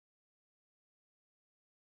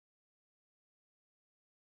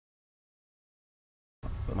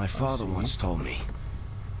My father once told me,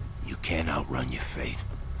 you can't outrun your fate,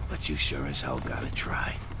 but you sure as hell gotta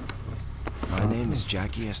try. My name is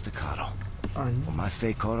Jackie Estacado. When my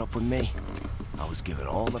fate caught up with me, I was given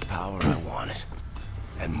all the power I wanted.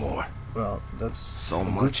 And more. Well, that's so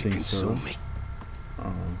much it consumed me.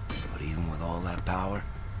 But even with all that power,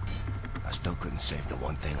 I still couldn't save the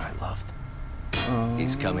one thing I loved.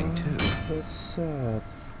 He's coming too. That's sad.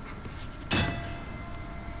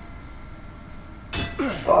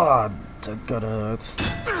 Oh, that got hurt.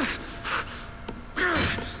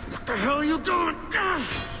 What the hell are you doing?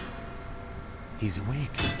 He's awake.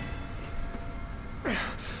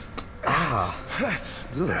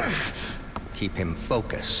 Good. Keep him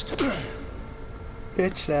focused.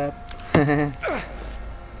 Good slap. I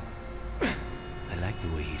like the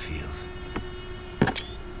way he feels.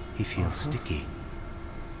 He feels sticky.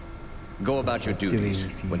 Go about your duties.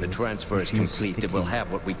 When the transfer is complete, sticky. then we'll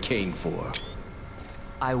have what we came for.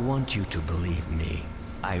 I want you to believe me.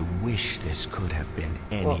 I wish this could have been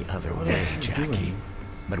any other way, Jackie.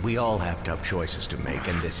 But we all have tough choices to make,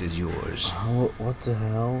 and this is yours. What the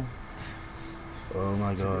hell? Oh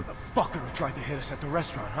my god. The fucker who tried to hit us at the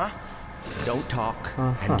restaurant, huh? Don't talk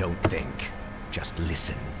and don't think. Just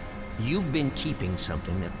listen. You've been keeping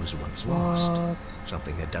something that was once lost.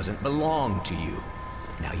 Something that doesn't belong to you.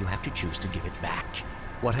 Now you have to choose to give it back.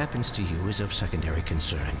 What happens to you is of secondary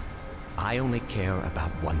concern. I only care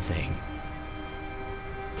about one thing.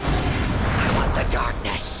 I want the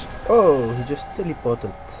darkness. Oh, he just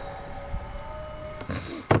teleported.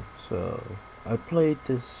 So, I played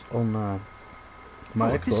this on my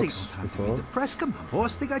Xbox this ain't no time before. to be depressed. Come on,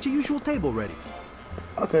 boss. They got your usual table ready.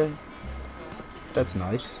 Okay. That's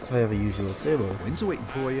nice. I have a usual table. Twins are waiting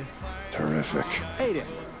for you. Terrific. Hey there.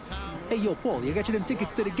 Hey, yo, Paul, you got you them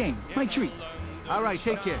tickets to the game. My treat. All right,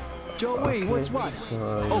 take care. Joey, what's what?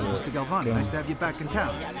 So Oh, Mr. Galvani, nice to have you back in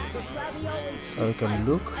town. I can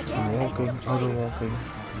look, I'm walking, other walking.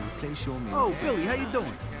 Oh, Billy, how you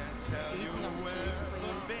doing?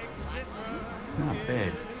 Not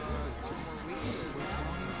bad.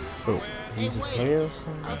 Oh, he's a player of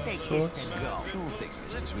some sort?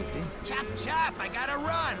 Chop, chop, I gotta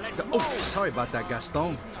run. Let's Oh, sorry about that,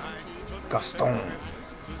 Gaston. Gaston.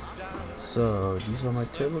 So, these are my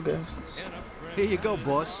table guests. Here you go,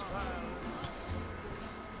 boss.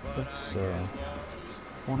 That's,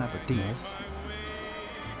 Bon appetit. nice.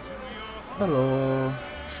 Hello.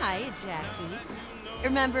 Hi, Jackie.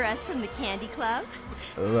 Remember us from the Candy Club?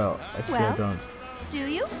 Well, actually I don't. Do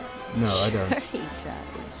you? No, I don't. Sure he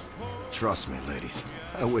does. Trust me, ladies.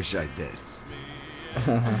 I wish I did.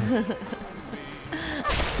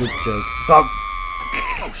 Good joke. Stop!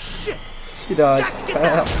 Oh, shit! She died.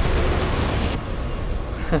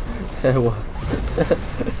 What?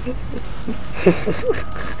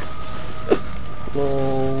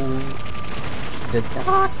 Whoa. The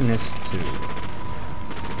darkness too.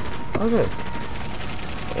 Okay.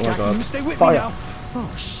 Oh my Jackie, god. you stay with Fire. me now.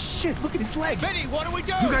 Oh, shit, look at his leg. Benny, what do we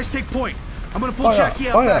do? You guys take point. I'm gonna pull Fire, Jackie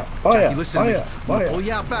out fire, back. fire, Jackie, listen to me. fire, I'm gonna fire. pull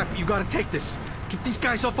you out back, but you gotta take this. Keep these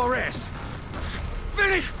guys off our ass.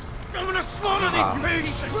 Benny, I'm gonna slaughter these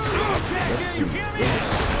pigs. Jackie, you hear me?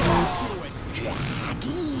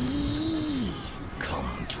 Jackie,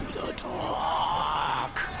 come to the dark.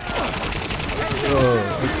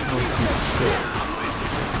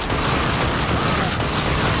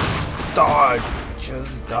 Die!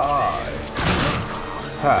 Just die!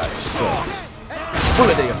 Headshot!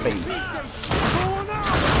 Bullet in your face!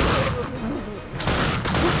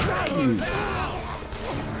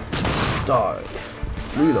 Die!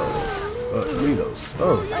 Reload! Reload!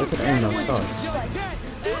 Oh, they can aim outside.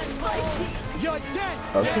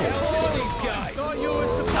 Okay.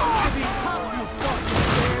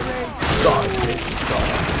 Die, bitch!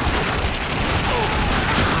 Die!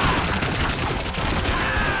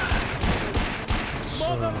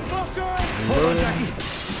 Hold on, Jackie.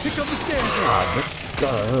 Pick up the stairs. That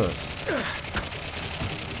gotta hurt.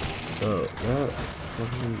 So, that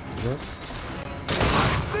probably this.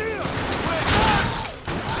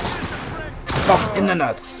 Fuck in the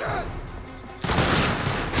nuts!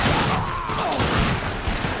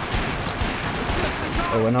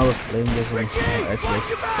 Oh, when I was playing this on my Xbox,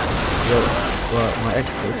 well, my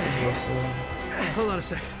Xbox was, Hold on a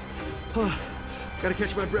sec. Hold on. Gotta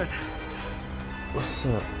catch my breath. what's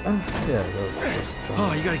up? Yeah, that was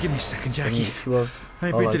Oh, you gotta give me a second, Jackie. she was I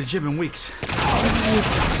ain't all been like, to the gym in weeks. things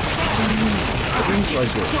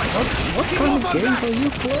like this. What kind of games are you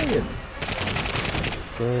playing?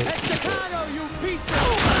 Okay. you piece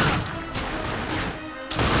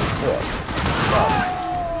What?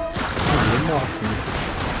 You knocked me.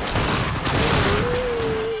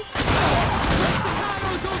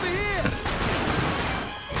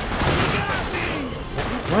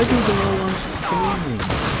 Why do they all want to kill me?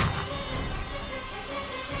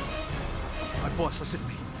 My boss, listen to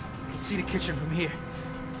me. I can see the kitchen from here.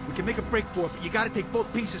 We can make a break for it, but you gotta take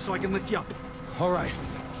both pieces so I can lift you up. All right.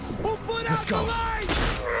 Let's go.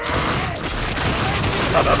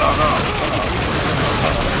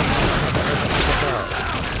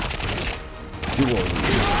 You will.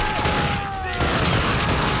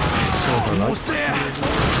 Almost there.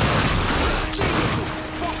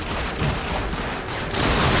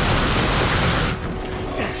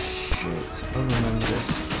 I remember this.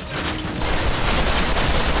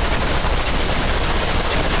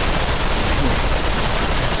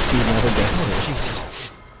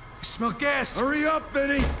 Jesus. I smell gas. Hurry up,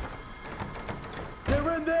 Vinny.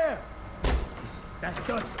 They're in there. That's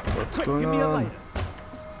us. What's going on?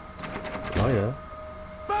 Liar.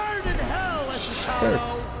 Burn in hell,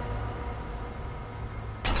 Escalado.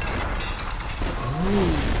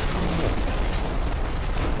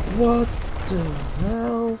 What the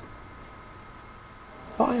hell?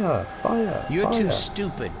 Fire! Fire! You're fire. too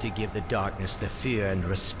stupid to give the darkness the fear and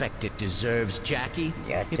respect it deserves, Jackie.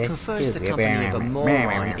 Yeah, It prefers the company of a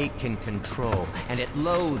moron it can control, and it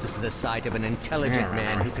loathes the sight of an intelligent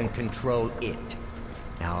man who can control it.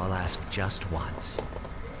 Now I'll ask just once.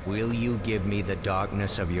 Will you give me the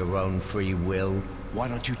darkness of your own free will? Why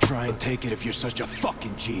don't you try and take it if you're such a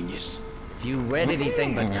fucking genius? If you read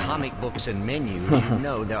anything but comic books and menus, you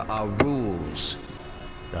know there are rules.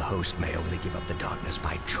 The host may only give up the darkness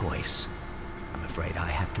by choice. I'm afraid I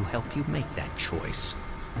have to help you make that choice.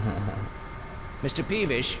 Mr.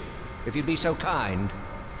 Peevish, if you'd be so kind.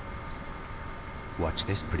 Watch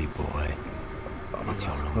this, pretty boy. It's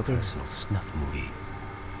your own personal snuff movie.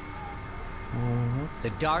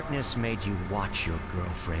 The darkness made you watch your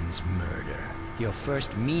girlfriend's murder. Your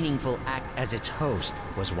first meaningful act as its host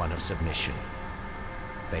was one of submission.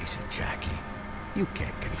 Face it, Jackie. You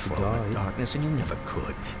can't control the darkness, and you never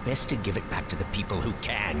could. Best to give it back to the people who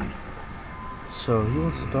can. So he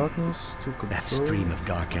wants the darkness to control. That stream of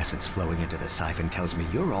dark essence flowing into the siphon tells me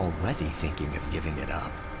you're already thinking of giving it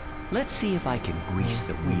up. Let's see if I can grease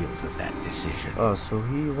the wheels of that decision. So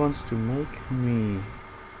he wants to make me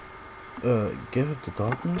give up the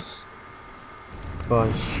darkness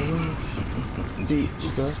by showing the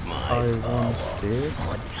stuff I once did.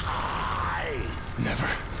 Never.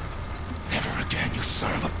 Never again, you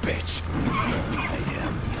son of a bitch. I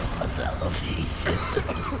am your salvation.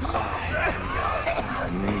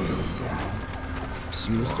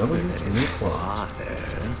 Use W to move forward.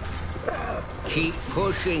 Keep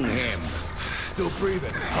pushing him. Still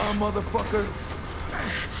breathing, huh, motherfucker?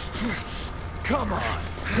 Come on,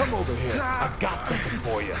 come over here. I got something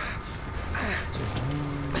for you.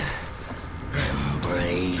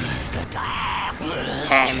 Embrace the darkness.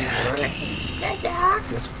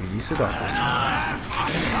 Let's release the darkness.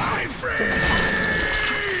 My friend.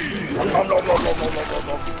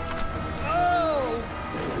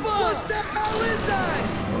 What the hell is that?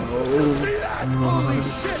 See that? Holy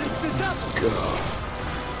shit, it's the devil!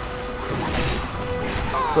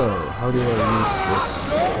 So, how do I use this?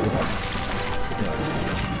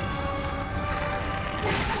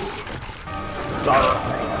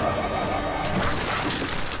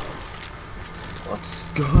 What's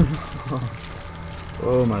going on?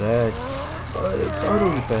 Oh, my leg. It's auto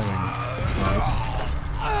repairing. That's nice.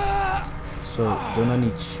 So, don't I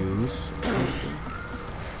need shoes?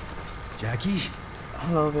 Jackie?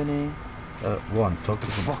 Hello, Vinny. One, talk to him. What the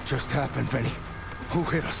fuck just happened, Vinny? Who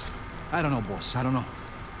hit us? I don't know, boss. I don't know.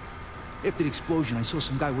 After the explosion, I saw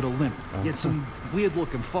some guy with a limp. He had some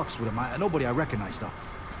weird-looking fucks with him. Nobody I recognized, though.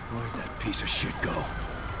 Where'd that piece of shit go?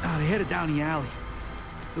 They headed down the alley.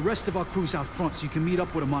 The rest of our crew's out front, so you can meet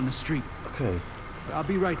up with them on the street. Okay. I'll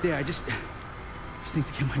be right there. I just need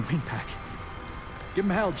to get my ring back. Give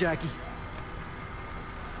him hell, Jackie.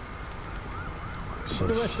 So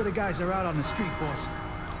The rest of the guys are out on the street, boss.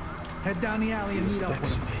 Head down the alley and meet up with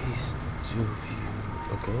them. Backspace to view.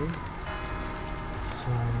 Okay.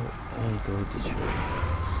 So I go this way.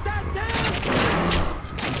 That's it!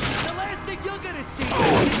 The last thing you're gonna see!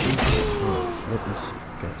 Let me see,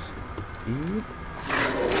 guys. Eat.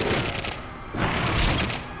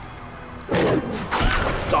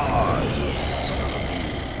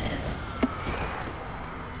 Yes.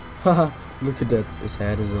 Haha, look at that. His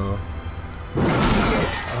head is off.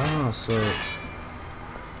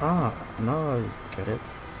 Now I get it.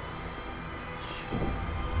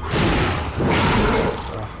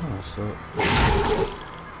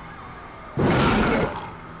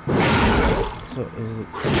 So is it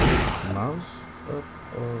mouse up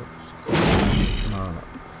or no?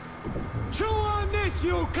 Chew on this,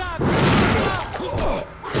 you cock! You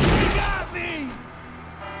got me!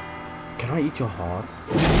 Can I eat your heart?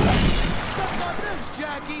 Suck on this,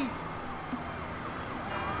 Jackie!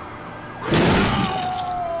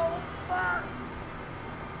 Oh, fuck!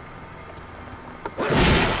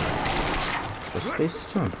 There's space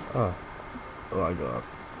to jump. Oh. Oh my god.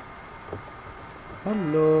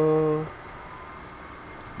 Hello.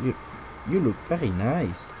 You look very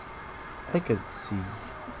nice. I can see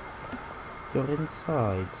your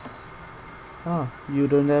insides. Ah, you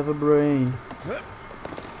don't have a brain.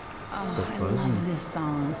 Oh, I love this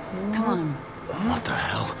song. Come on. What the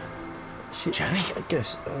hell? Jenny? I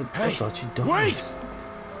guess. Hey, I thought she died. wait!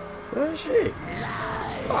 Where is she?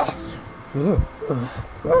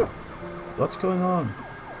 What's going on?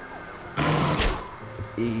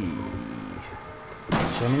 E.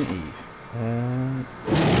 Jamming E.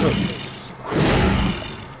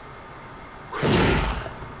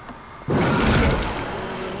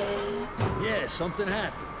 Yeah, something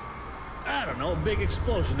happened. I don't know, a big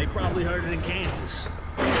explosion. They probably heard it in Kansas.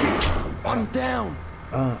 I'm down.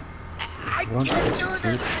 I can't do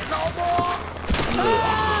this no more!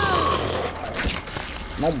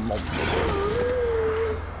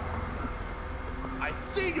 I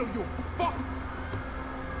see you, you fuck!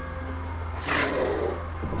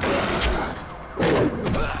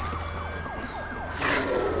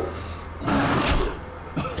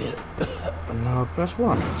 And now press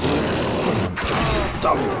 1.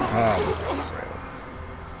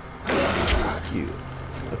 Q.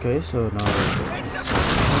 Okay, so now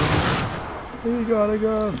he got a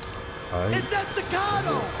gun. It's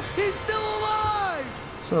Estacado! He's still alive!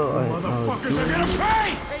 So Motherfuckers are gonna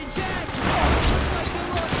pay! Hey, Jack!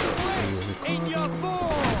 In your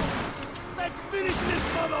balls! Let's finish this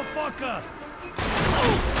motherfucker!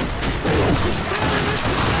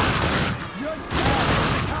 You're dead,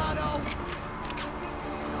 Estacado!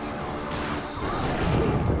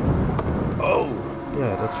 Oh!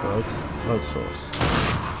 Yeah, that's right. Blood source.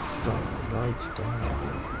 Right down.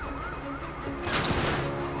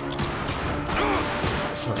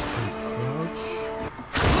 So, crouch.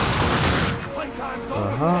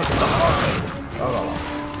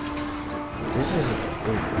 This is a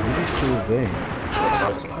really cool game.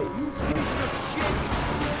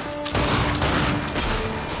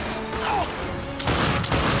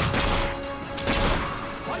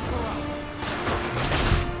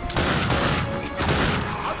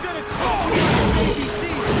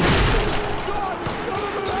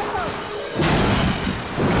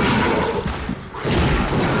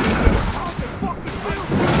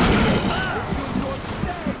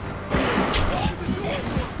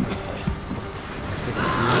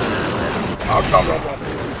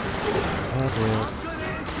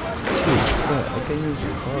 I can use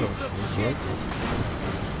your card options, right?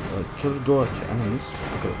 To dodge enemies.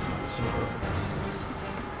 Okay, so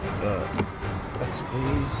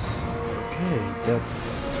backspace. Okay, that.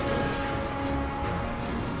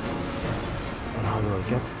 And how do I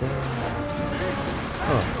get there?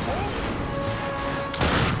 Oh.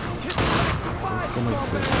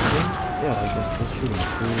 Yeah, I guess this shooting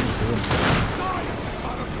through.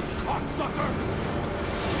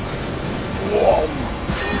 Whoa.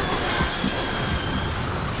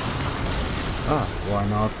 Ah, why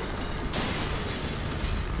not?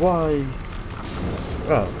 Why?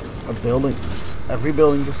 Oh, a building. Every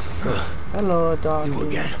building just is good. Hello, Doc. You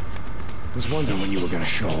again. Was wondering when you were gonna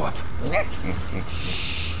show up.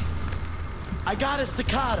 I got a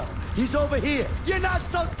Staccato. He's over here. You're not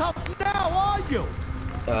so tough now, are you?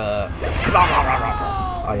 I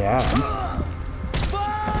am.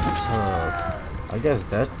 I guess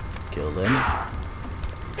that killed him.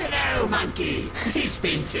 Hello, monkey. It's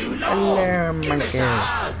been too long. Hello, Give us a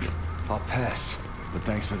hug. I'll pass, but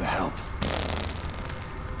thanks for the help.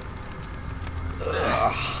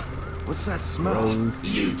 What's that smell?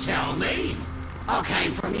 You tell me. I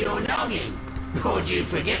came from your noggin. Or did you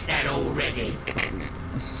forget that already?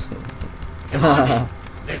 Come on, then.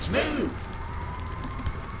 Let's move.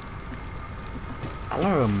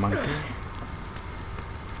 Hello, monkey.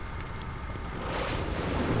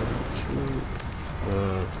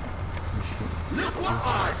 Look what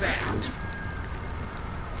I found.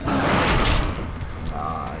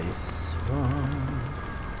 Nice one.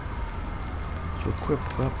 To equip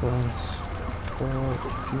weapons for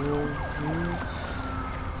dual use.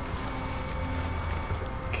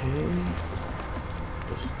 Okay.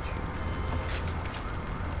 Just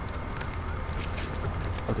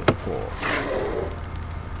 2. Okay, 4.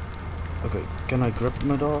 Okay, can I grab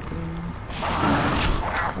my dog?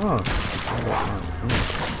 Oh,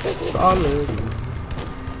 solid.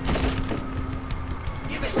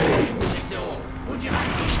 Give us a hand with the door, would you,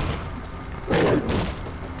 monkey?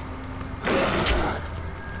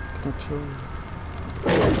 not true.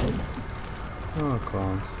 Oh, I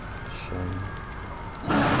can't. Shame.